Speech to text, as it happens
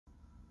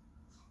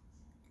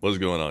What's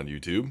going on,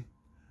 YouTube?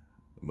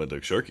 I'm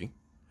Doug Sharkey,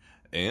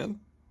 and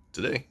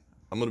today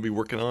I'm going to be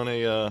working on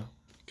a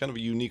kind of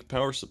a unique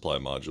power supply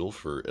module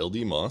for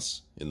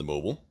LDMOS in the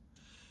mobile.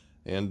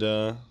 And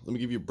let me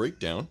give you a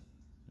breakdown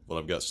of what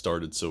I've got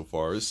started so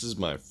far. This is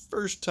my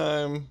first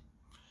time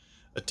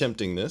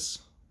attempting this.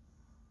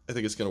 I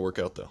think it's going to work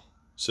out though.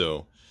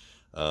 So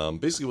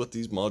basically what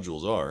these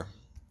modules are,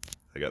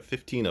 I got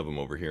 15 of them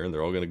over here, and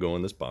they're all going to go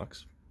in this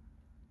box.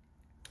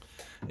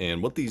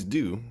 And what these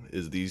do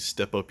is these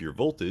step up your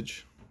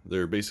voltage.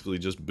 They're basically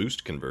just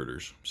boost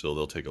converters. So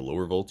they'll take a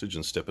lower voltage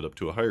and step it up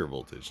to a higher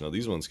voltage. Now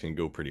these ones can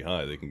go pretty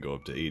high. They can go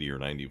up to 80 or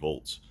 90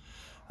 volts.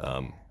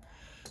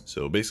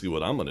 So basically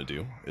what I'm going to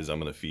do is I'm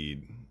going to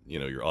feed,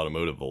 your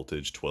automotive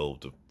voltage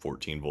 12 to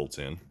 14 volts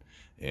in,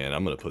 and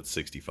I'm going to put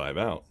 65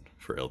 out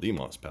for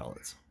LDMOS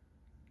pallets.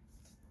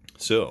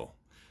 So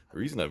the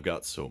reason I've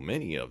got so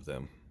many of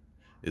them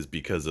is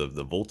because of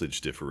the voltage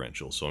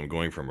differential. So I'm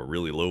going from a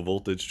really low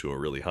voltage to a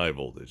really high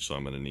voltage. So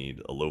I'm going to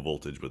need a low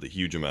voltage with a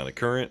huge amount of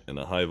current and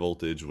a high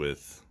voltage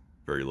with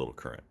very little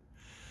current.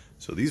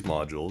 So these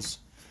modules,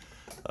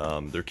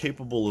 they're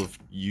capable of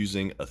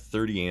using a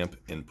 30 amp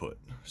input.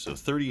 So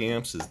 30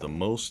 amps is the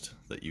most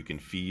that you can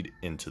feed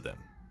into them.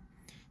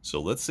 So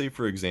let's say,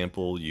 for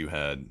example, you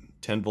had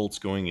 10 volts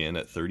going in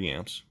at 30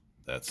 amps.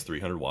 That's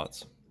 300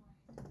 watts.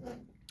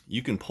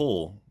 You can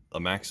pull a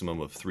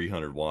maximum of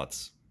 300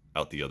 watts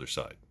out the other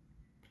side.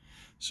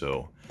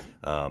 So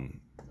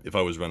if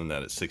I was running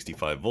that at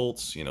 65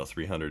 volts,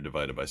 300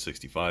 divided by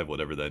 65,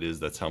 whatever that is,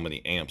 that's how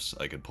many amps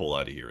I could pull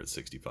out of here at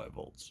 65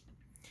 volts.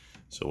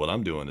 So what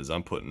I'm doing is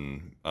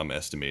I'm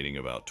estimating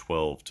about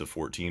 12 to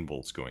 14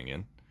 volts going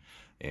in,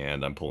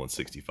 and I'm pulling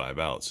 65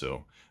 out.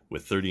 So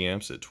with 30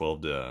 amps at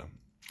 12 to,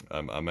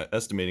 I'm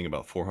estimating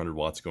about 400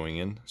 watts going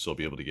in, so I'll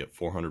be able to get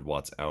 400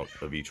 watts out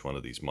of each one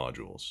of these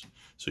modules.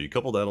 So you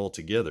couple that all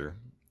together,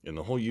 and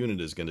the whole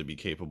unit is going to be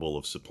capable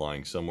of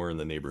supplying somewhere in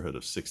the neighborhood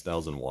of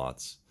 6,000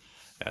 watts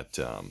at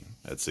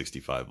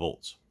 65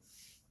 volts.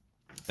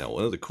 Now,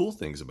 one of the cool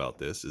things about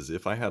this is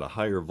if I had a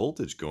higher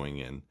voltage going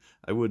in,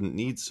 I wouldn't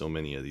need so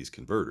many of these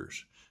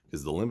converters,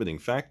 because the limiting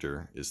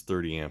factor is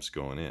 30 amps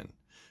going in.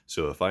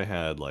 So if I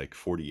had like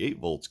 48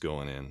 volts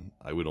going in,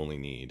 I would only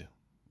need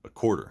a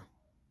quarter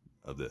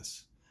of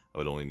this. I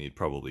would only need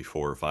probably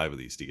 4 or 5 of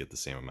these to get the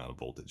same amount of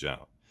voltage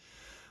out.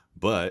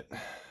 But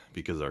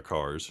because our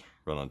cars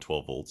run on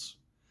 12 volts,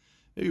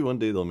 maybe one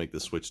day they'll make the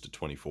switch to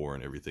 24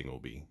 and everything will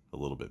be a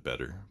little bit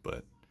better.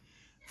 But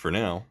for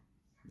now,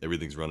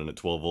 everything's running at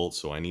 12 volts,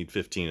 so I need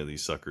 15 of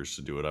these suckers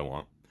to do what I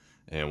want.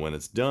 And when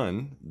it's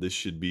done, this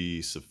should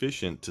be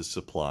sufficient to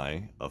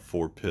supply a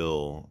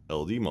 4-pill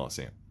LDMOS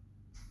amp.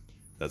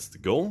 That's the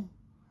goal.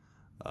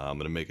 I'm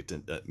going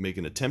to make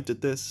an attempt at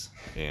this,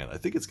 and I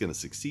think it's going to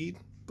succeed.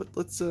 But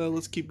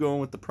let's keep going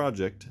with the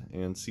project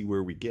and see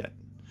where we get.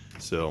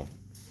 So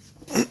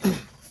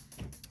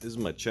this is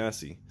my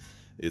chassis.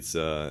 It's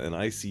an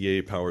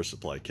ICA power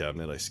supply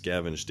cabinet. I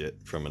scavenged it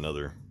from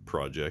another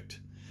project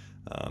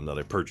that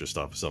I purchased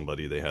off of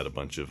somebody. They had a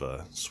bunch of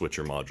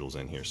switcher modules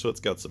in here, so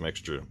it's got some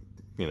extra,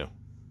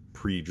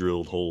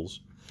 pre-drilled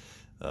holes.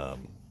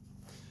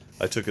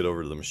 I took it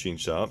over to the machine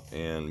shop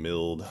and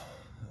milled.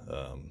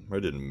 I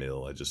didn't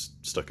mill, I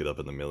just stuck it up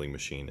in the milling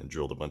machine and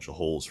drilled a bunch of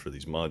holes for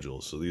these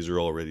modules. So these are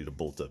all ready to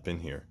bolt up in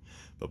here.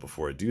 But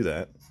before I do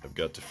that, I've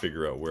got to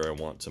figure out where I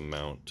want to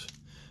mount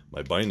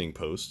my binding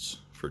posts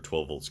for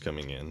 12 volts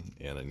coming in,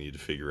 and I need to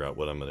figure out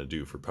what I'm going to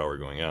do for power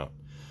going out.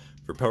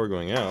 For power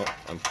going out,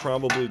 I'm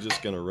probably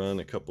just going to run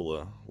a couple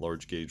of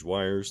large gauge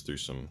wires through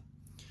some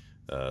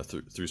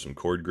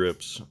cord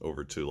grips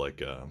over to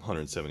like a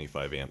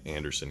 175 amp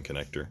Anderson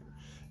connector.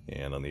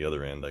 And on the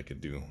other end, I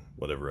could do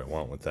whatever I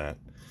want with that.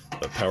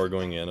 But power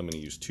going in, I'm going to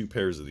use 2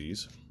 pairs of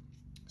these.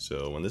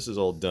 So when this is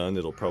all done,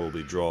 it'll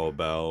probably draw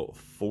about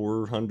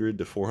 400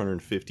 to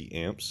 450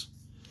 amps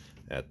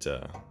at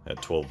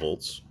 12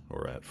 volts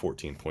or at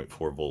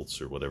 14.4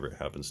 volts or whatever it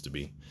happens to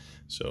be.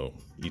 So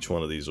each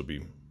one of these will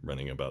be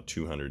running about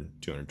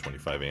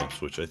 225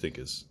 amps, which I think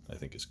is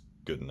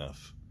good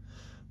enough.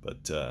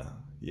 But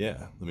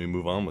yeah, let me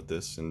move on with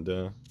this, and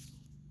we'll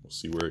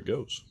see where it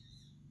goes.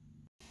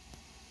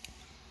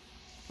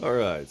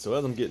 Alright, so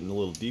as I'm getting a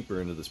little deeper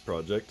into this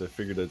project, I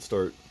figured I'd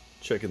start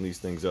checking these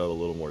things out a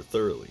little more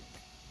thoroughly.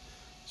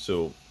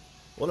 So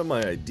one of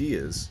my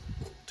ideas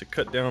to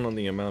cut down on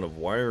the amount of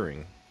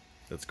wiring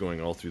that's going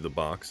all through the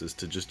box is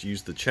to just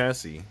use the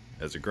chassis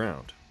as a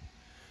ground.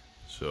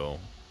 So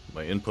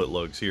my input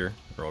lugs here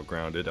are all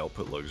grounded,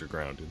 output lugs are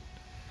grounded,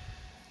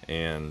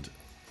 and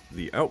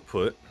the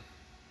output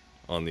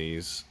on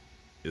these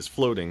is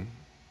floating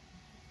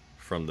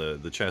from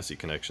the chassis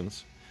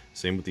connections.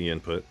 Same with the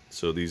input.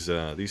 So these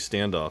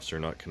standoffs are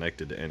not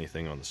connected to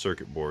anything on the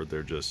circuit board,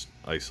 they're just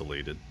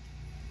isolated.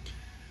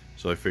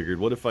 So I figured,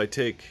 what if I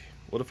take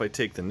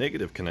the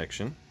negative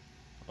connection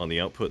on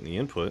the output and the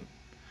input,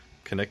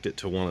 connect it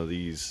to one of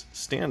these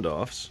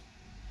standoffs,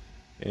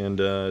 and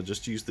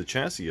just use the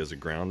chassis as a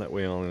ground. That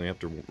way I only have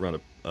to run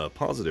a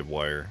positive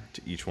wire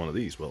to each one of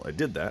these. Well, I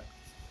did that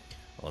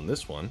on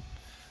this one.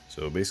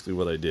 So basically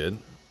what I did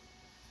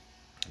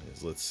is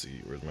is, let's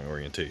see, where's my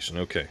orientation?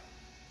 Okay.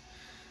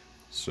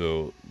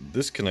 So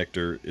this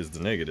connector is the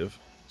negative,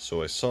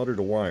 so I soldered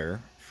a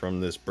wire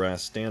from this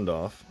brass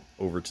standoff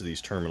over to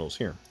these terminals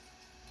here.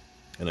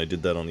 And I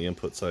did that on the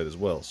input side as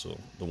well, so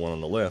the one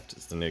on the left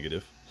is the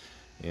negative,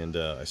 and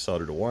I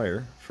soldered a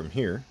wire from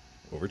here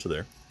over to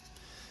there.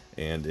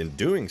 And in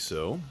doing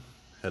so,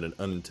 had an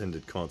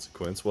unintended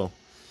consequence. Well,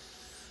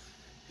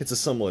 it's a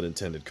somewhat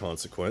intended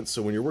consequence.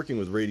 So when you're working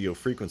with radio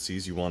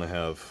frequencies, you want to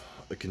have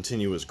a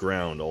continuous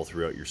ground all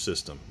throughout your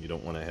system. You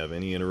don't want to have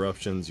any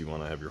interruptions. You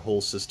want to have your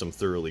whole system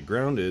thoroughly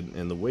grounded,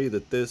 and the way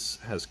that this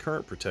has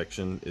current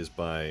protection is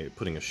by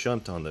putting a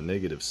shunt on the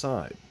negative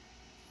side.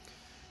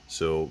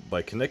 So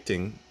by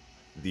connecting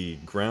the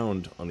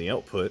ground on the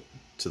output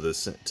to the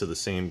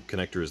same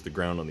connector as the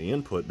ground on the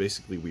input,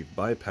 basically we've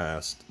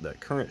bypassed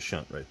that current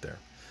shunt right there.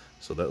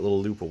 So that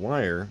little loop of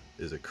wire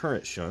is a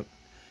current shunt,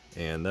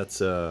 and that's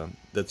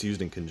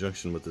used in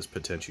conjunction with this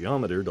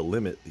potentiometer to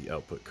limit the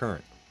output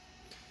current.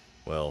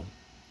 Well,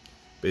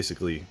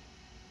 basically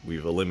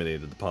we've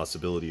eliminated the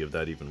possibility of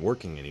that even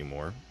working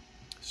anymore.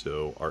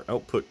 So our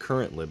output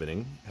current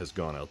limiting has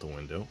gone out the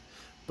window,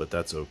 but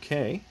that's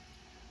okay.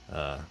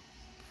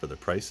 For the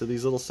price of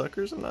these little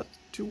suckers, I'm not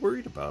too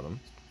worried about them.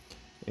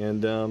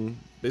 And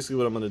basically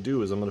what I'm going to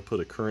do is I'm going to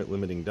put a current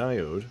limiting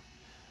diode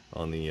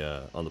on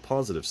the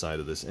positive side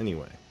of this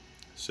anyway.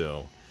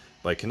 So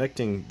by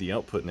connecting the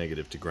output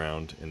negative to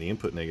ground and the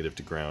input negative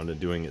to ground and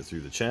doing it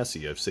through the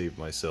chassis, I've saved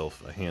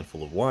myself a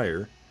handful of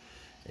wire,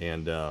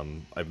 and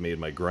I've made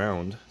my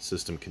ground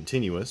system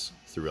continuous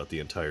throughout the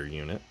entire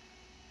unit.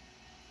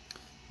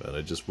 But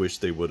I just wish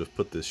they would have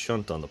put this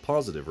shunt on the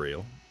positive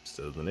rail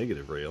instead of the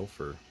negative rail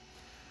for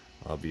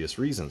obvious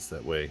reasons.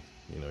 That way,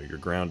 you know, your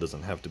ground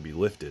doesn't have to be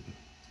lifted.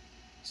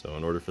 So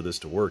in order for this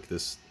to work,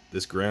 this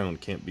ground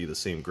can't be the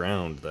same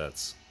ground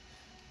that's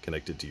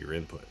connected to your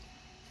input.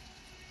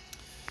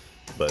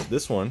 But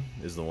this one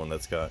is the one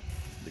that's got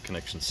the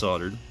connection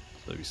soldered.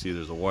 So you see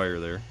there's a wire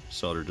there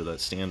soldered to that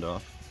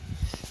standoff.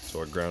 So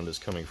our ground is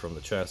coming from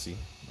the chassis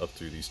up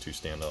through these two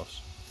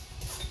standoffs.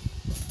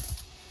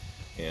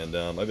 And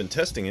I've been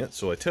testing it,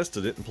 so I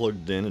tested it and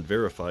plugged it in and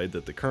verified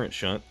that the current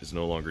shunt is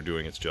no longer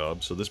doing its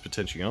job. So this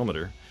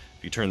potentiometer,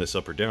 if you turn this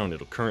up or down,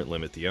 it'll current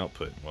limit the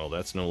output. Well,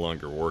 that's no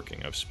longer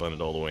working. I've spun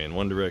it all the way in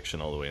one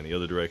direction, all the way in the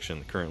other direction.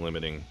 The current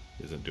limiting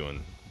isn't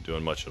doing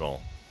much at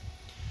all.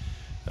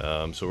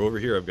 So over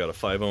here I've got a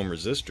 5 ohm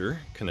resistor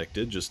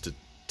connected just to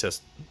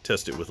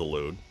test it with a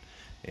load.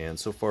 And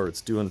so far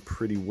it's doing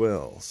pretty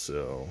well.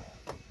 So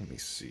let me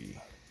see.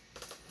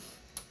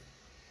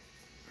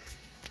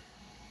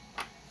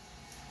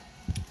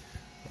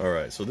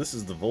 Alright, so this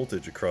is the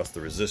voltage across the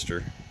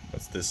resistor.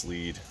 That's this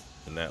lead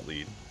and that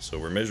lead. So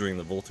we're measuring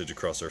the voltage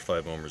across our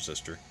 5 ohm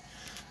resistor.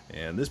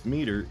 And this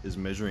meter is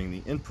measuring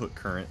the input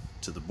current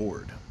to the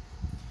board.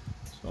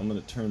 So I'm going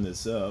to turn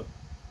this up.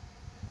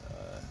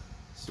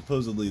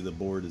 Supposedly the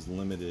board is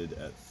limited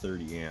at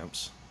 30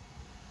 amps,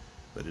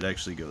 but it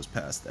actually goes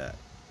past that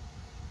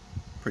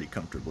pretty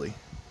comfortably.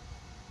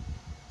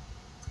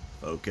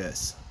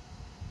 Focus.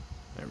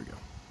 There we go.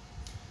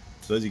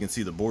 So as you can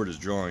see, the board is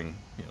drawing,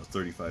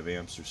 35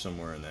 amps or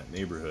somewhere in that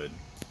neighborhood,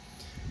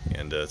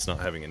 and it's not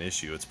having an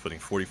issue. It's putting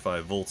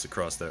 45 volts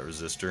across that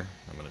resistor.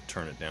 I'm going to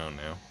turn it down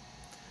now,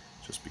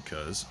 just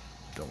because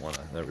I don't want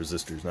to. That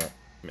resistor's not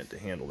meant to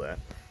handle that.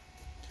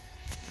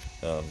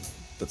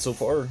 But so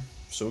far,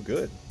 so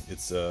good.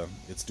 It's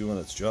doing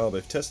its job.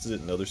 I've tested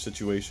it in other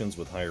situations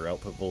with higher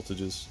output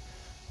voltages.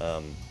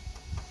 I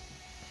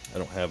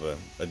don't have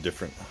a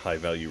different high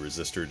value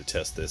resistor to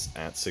test this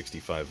at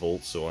 65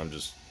 volts, so I'm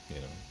just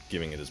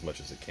giving it as much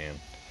as it can.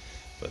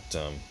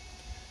 But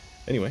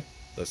anyway,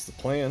 that's the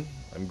plan.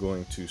 I'm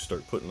going to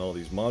start putting all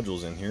these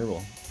modules in here.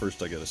 Well,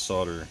 first I got to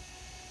solder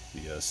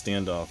the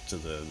standoff to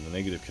the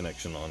negative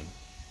connection on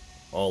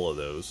all of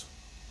those,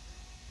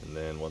 and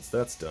then once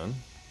that's done,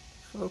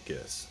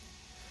 focus.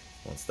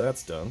 Once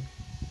that's done,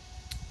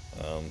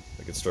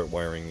 I can start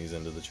wiring these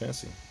into the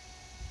chassis.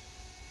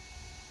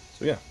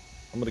 So yeah,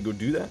 I'm gonna go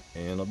do that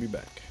and I'll be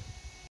back.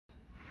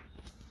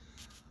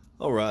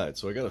 Alright,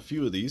 so I got a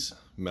few of these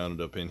mounted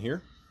up in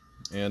here,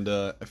 and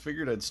I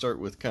figured I'd start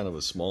with kind of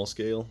a small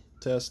scale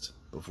test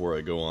before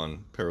I go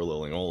on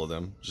paralleling all of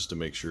them, just to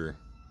make sure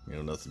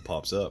nothing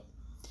pops up.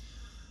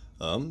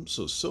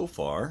 So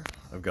far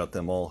I've got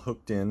them all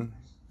hooked in,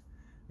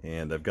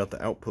 and I've got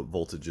the output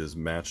voltages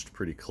matched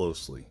pretty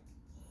closely.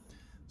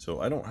 So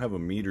I don't have a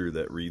meter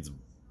that reads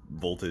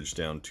voltage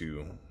down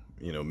to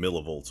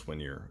millivolts when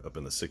you're up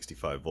in the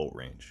 65 volt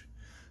range.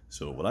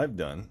 So what I've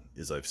done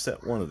is I've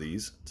set one of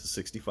these to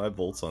 65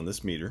 volts on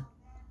this meter,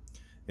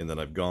 and then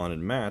I've gone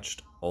and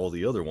matched all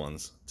the other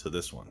ones to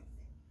this one.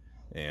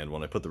 And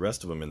when I put the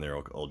rest of them in there,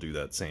 I'll do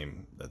that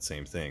same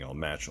thing. I'll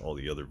match all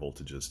the other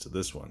voltages to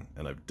this one,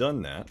 and I've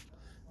done that.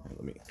 And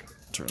let me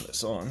turn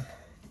this on,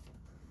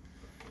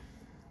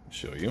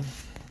 show you.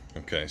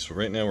 Okay, so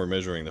right now we're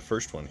measuring the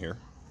first one here,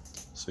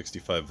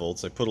 65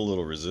 volts. I put a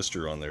little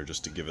resistor on there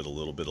just to give it a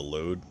little bit of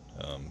load.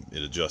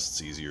 It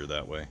adjusts easier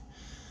that way.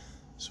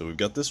 So we've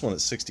got this one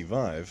at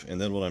 65, and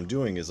then what I'm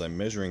doing is I'm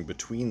measuring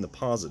between the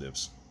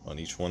positives. on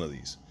each one of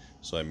these.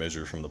 So I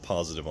measure from the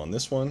positive on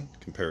this one,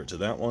 compare it to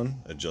that one,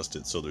 adjust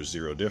it so there's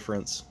zero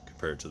difference,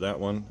 compare it to that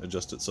one,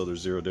 adjust it so there's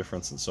zero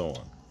difference, and so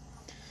on.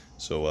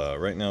 So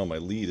right now my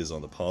lead is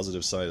on the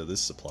positive side of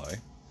this supply,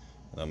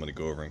 and I'm going to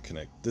go over and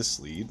connect this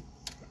lead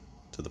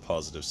to the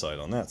positive side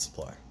on that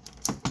supply.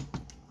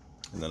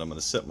 And then I'm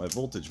going to set my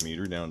voltage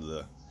meter down to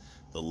the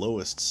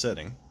lowest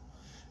setting,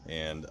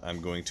 and I'm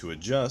going to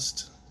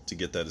adjust to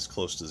get that as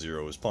close to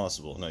zero as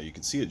possible. Now you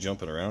can see it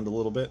jumping around a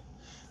little bit.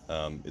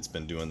 It's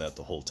been doing that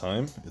the whole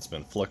time. It's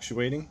been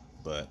fluctuating,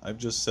 but I've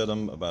just set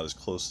them about as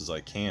close as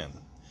I can.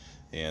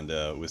 And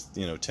with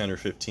 10 or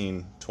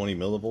 15, 20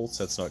 millivolts,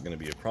 that's not going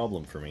to be a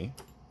problem for me,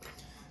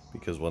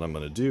 because what I'm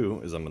going to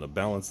do is I'm going to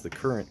balance the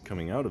current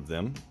coming out of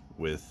them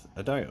with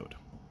a diode.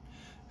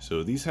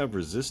 So these have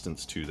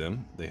resistance to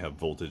them, they have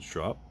voltage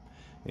drop,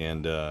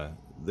 and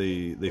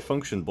they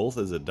function both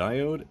as a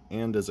diode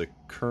and as a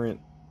current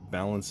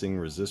balancing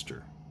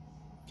resistor.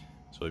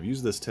 So I've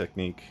used this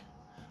technique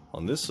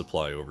on this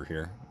supply over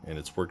here, and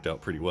it's worked out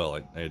pretty well.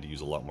 I had to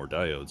use a lot more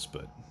diodes,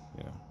 but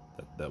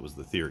that was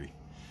the theory,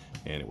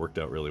 and it worked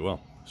out really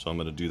well. So I'm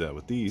going to do that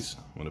with these.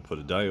 I'm going to put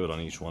a diode on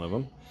each one of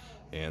them,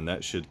 and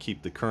that should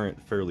keep the current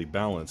fairly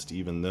balanced,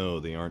 even though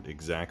they aren't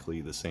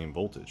exactly the same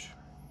voltage.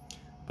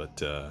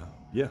 But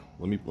yeah,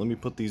 let me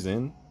put these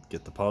in,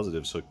 get the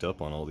positives hooked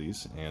up on all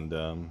these, and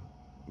I'm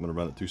going to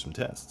run it through some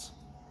tests.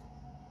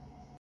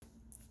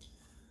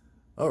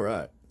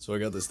 Alright, so I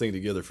got this thing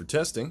together for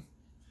testing.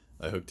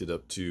 I hooked it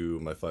up to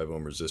my 5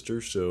 ohm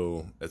resistor,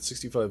 so at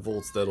 65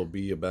 volts that'll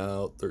be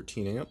about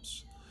 13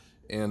 amps.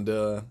 And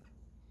I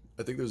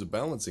think there's a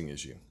balancing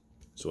issue.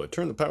 So I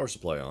turned the power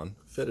supply on,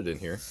 fed it in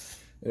here,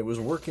 and it was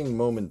working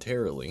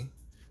momentarily,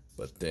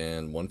 but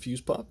then one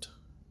fuse popped,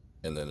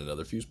 and then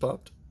another fuse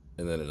popped,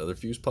 and then another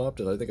fuse popped,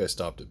 and I think I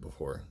stopped it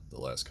before the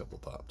last couple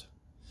popped.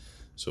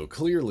 So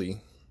clearly,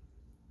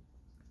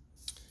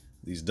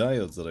 these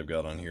diodes that I've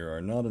got on here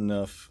are not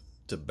enough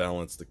to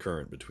balance the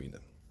current between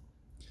them.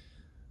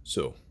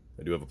 So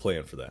I do have a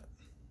plan for that.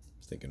 I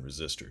was thinking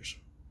resistors.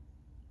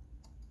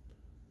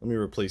 Let me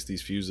replace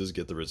these fuses,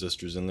 get the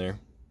resistors in there.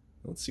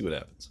 Let's see what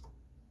happens.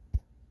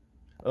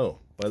 Oh,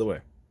 by the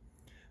way,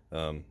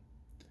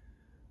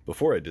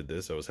 before I did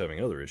this, I was having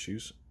other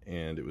issues,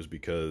 and it was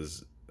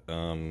because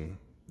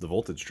the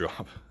voltage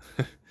drop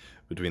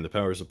between the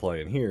power supply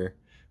and here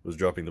was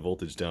dropping the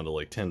voltage down to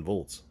like 10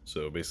 volts.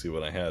 So basically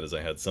what I had is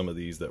I had some of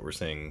these that were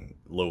saying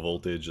low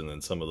voltage and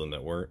then some of them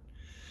that weren't.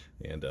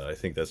 And I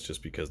think that's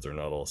just because they're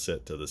not all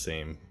set to the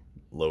same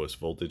lowest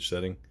voltage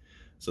setting.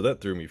 So that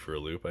threw me for a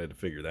loop. I had to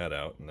figure that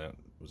out, and that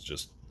was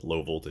just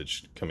low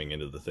voltage coming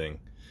into the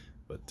thing.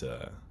 But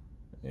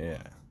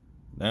yeah,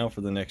 now for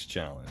the next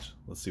challenge.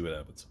 Let's see what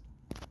happens.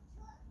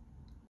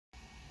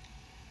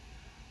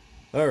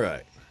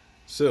 Alright,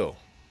 so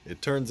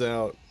it turns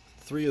out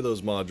 3 of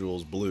those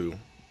modules blew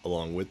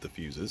along with the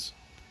fuses.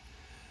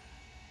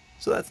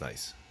 So that's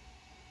nice.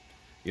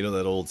 You know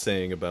that old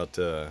saying about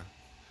the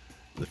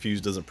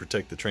fuse doesn't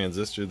protect the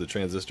transistor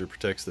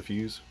protects the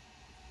fuse?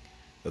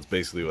 That's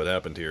basically what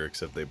happened here,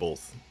 except they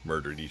both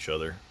murdered each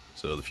other.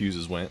 So the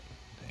fuses went,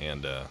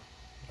 and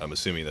I'm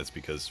assuming that's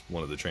because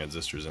one of the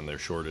transistors in there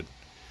shorted.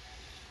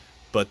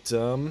 But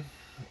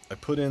I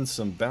put in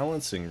some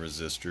balancing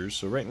resistors.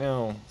 So right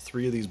now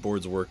 3 of these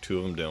boards work, 2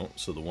 of them don't.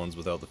 So the ones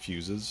without the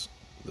fuses,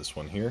 this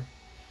one here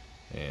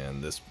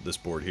and this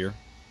board here,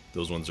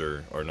 those ones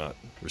are not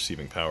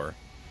receiving power.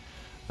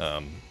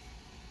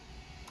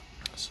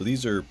 So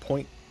these are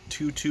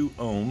 0.22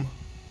 ohm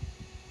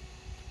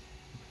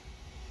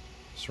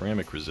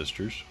ceramic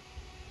resistors,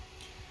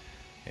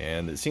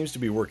 and it seems to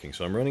be working.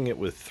 So I'm running it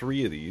with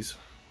 3 of these,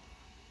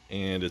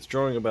 and it's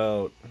drawing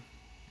about,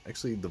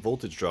 actually the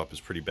voltage drop is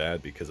pretty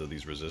bad because of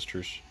these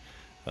resistors,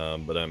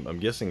 but I'm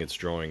guessing it's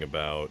drawing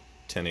about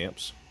 10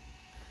 amps,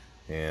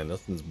 and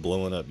nothing's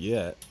blowing up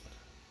yet.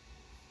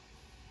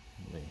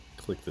 Let me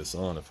click this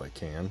on if I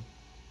can.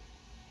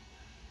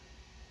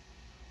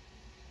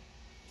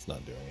 It's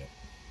not doing it.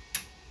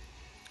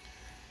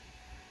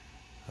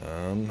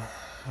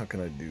 How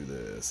can I do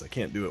this? I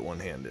can't do it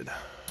one-handed.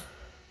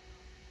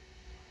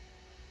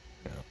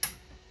 Yeah.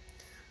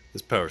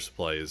 This power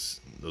supply is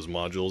those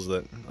modules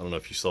that, I don't know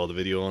if you saw the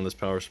video on this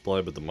power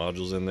supply, but the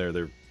modules in there,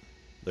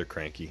 they're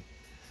cranky.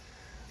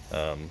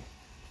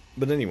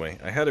 But anyway,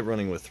 I had it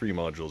running with 3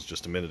 modules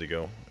just a minute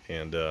ago,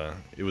 and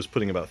it was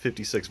putting about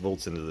 56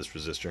 volts into this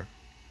resistor.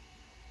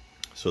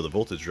 So the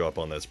voltage drop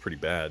on that's pretty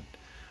bad,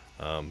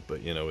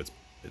 but you know,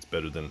 it's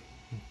better than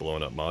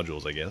blowing up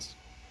modules, I guess.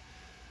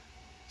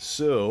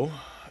 So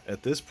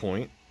at this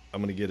point,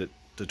 I'm going to get it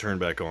to turn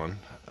back on.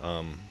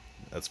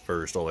 That's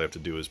first. All I have to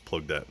do is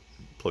plug that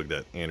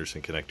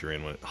Anderson connector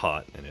in when it's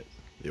hot, and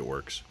it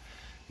works.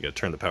 You got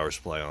to turn the power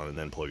supply on and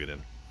then plug it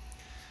in.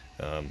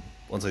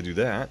 Once I do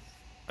that,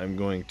 I'm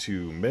going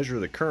to measure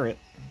the current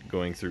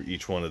going through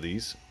each one of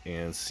these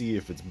and see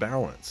if it's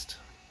balanced.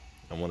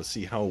 I want to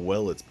see how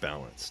well it's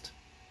balanced.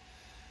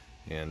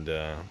 And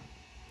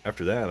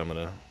after that, I'm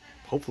going to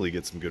hopefully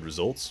get some good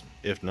results.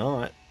 If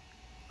not,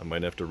 I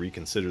might have to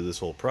reconsider this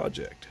whole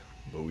project,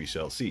 but we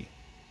shall see.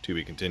 To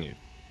be continued.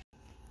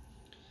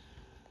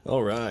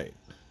 All right,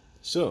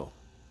 so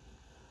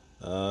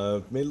made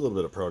a little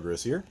bit of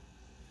progress here.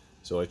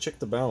 So I checked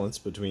the balance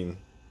between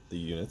the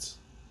units,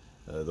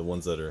 the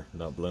ones that are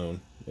not blown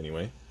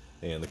anyway,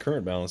 and the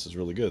current balance is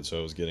really good. So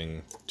I was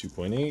getting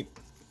 2.8,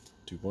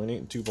 2.8,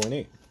 and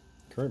 2.8.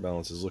 Current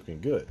balance is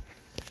looking good,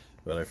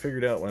 but I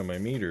figured out why my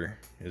meter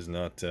is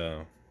not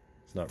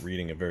it's not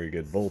reading a very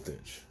good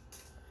voltage,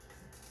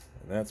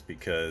 and that's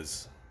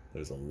because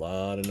there's a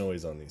lot of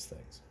noise on these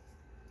things.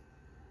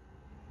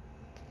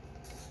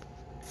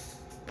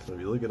 So if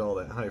you look at all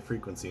that high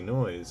frequency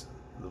noise,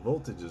 the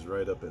voltage is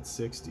right up at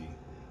 60.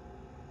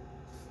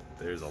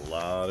 There's a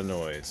lot of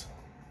noise.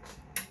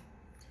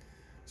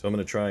 So I'm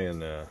going to try and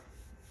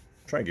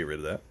get rid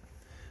of that.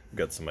 I've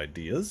got some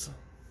ideas.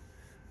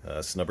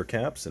 Snubber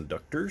caps,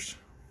 inductors,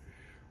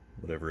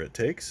 whatever it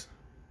takes.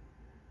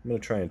 I'm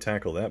going to try and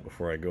tackle that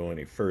before I go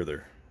any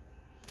further.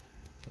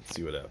 Let's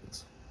see what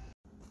happens.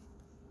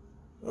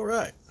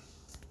 Alright.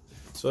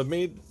 So I've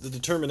made the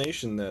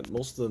determination that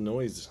most of the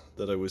noise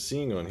that I was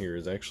seeing on here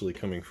is actually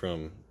coming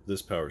from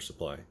this power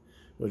supply,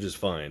 which is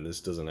fine. This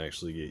doesn't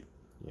actually get,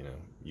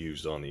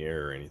 used on the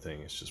air or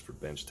anything. It's just for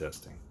bench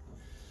testing.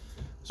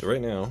 So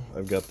right now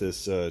I've got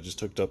this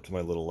just hooked up to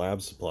my little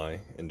lab supply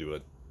into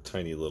a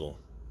tiny little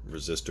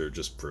resistor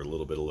just for a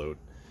little bit of load.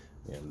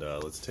 And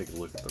let's take a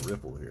look at the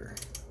ripple here.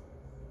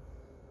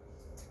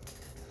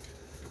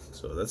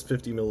 So that's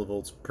 50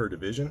 millivolts per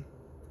division,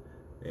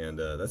 and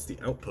that's the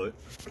output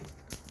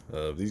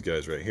of these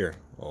guys right here,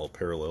 all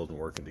paralleled and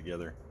working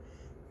together.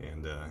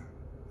 And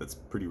that's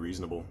pretty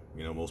reasonable.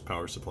 Most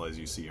power supplies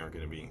you see aren't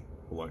going to be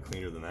a lot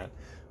cleaner than that.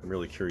 I'm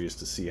really curious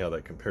to see how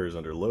that compares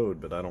under load,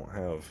 but I don't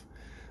have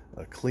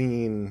a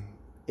clean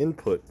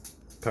input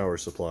power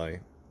supply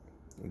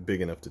big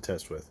enough to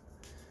test with.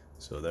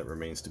 So that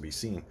remains to be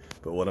seen.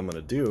 But what I'm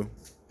going to do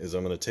is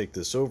I'm going to take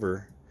this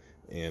over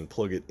and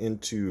plug it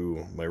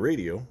into my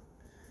radio,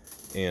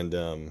 and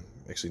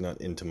actually not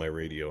into my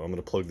radio. I'm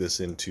going to plug this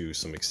into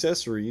some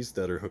accessories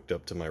that are hooked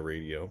up to my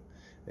radio,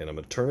 and I'm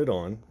going to turn it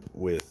on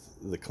with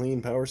the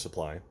clean power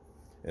supply,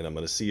 and I'm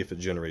going to see if it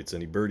generates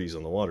any birdies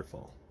on the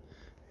waterfall.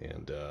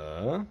 And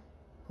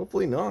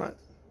hopefully not.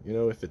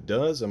 If it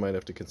does, I might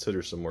have to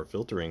consider some more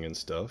filtering and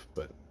stuff,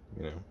 but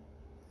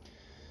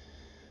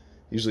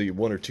usually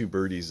 1 or 2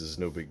 birdies is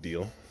no big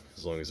deal,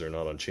 as long as they're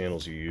not on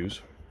channels you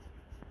use.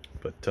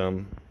 But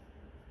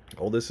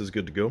all this is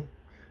good to go.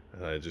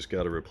 I just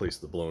got to replace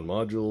the blown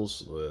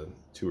modules,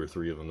 2 or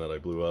 3 of them that I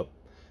blew up.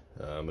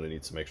 I'm going to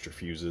need some extra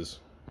fuses,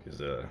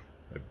 because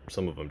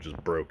some of them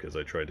just broke as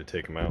I tried to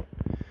take them out.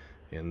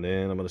 And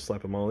then I'm going to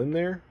slap them all in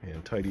there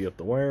and tidy up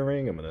the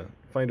wiring. I'm going to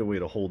find a way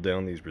to hold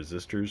down these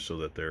resistors so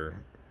that they're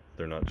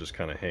not just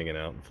kind of hanging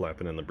out and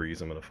flapping in the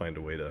breeze. I'm going to find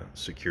a way to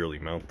securely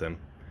mount them.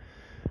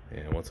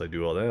 And once I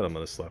do all that, I'm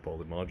going to slap all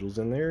the modules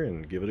in there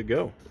and give it a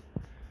go.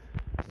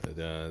 But,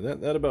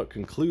 that about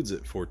concludes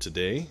it for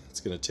today. It's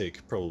going to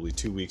take probably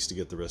 2 weeks to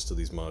get the rest of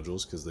these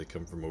modules because they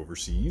come from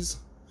overseas.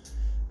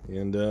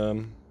 And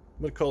I'm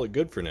going to call it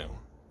good for now.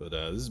 But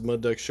this is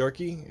Mud Duck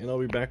Sharky, and I'll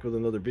be back with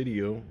another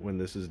video when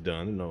this is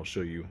done, and I'll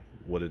show you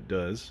what it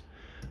does.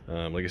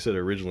 Like I said, I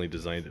originally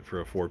designed it for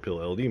a 4-pill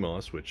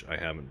LDMOS, which I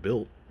haven't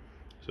built.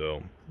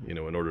 So, in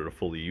order to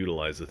fully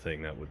utilize the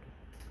thing,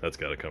 that's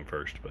got to come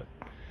first. But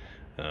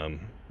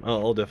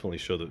I'll definitely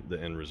show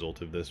the end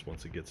result of this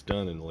once it gets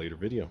done in a later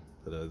video.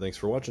 But thanks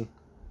for watching.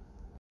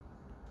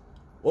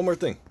 One more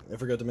thing I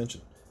forgot to mention.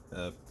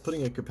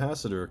 Putting a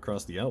capacitor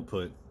across the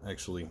output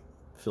actually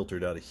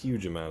filtered out a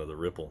huge amount of the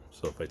ripple.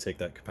 So if I take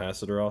that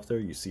capacitor off there,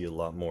 you see a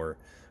lot more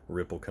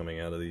ripple coming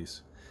out of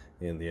these.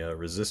 And the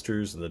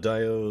resistors and the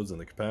diodes and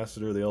the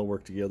capacitor, they all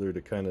work together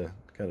to kind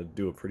of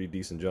do a pretty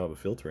decent job of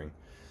filtering.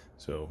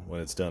 So when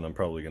it's done, I'm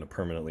probably going to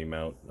permanently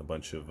mount a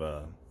bunch of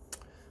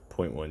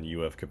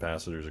 0.1 UF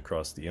capacitors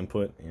across the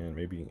input, and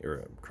maybe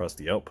across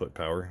the output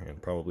power,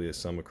 and probably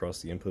some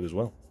across the input as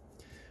well.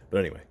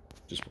 But anyway,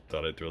 just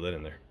thought I'd throw that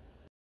in there.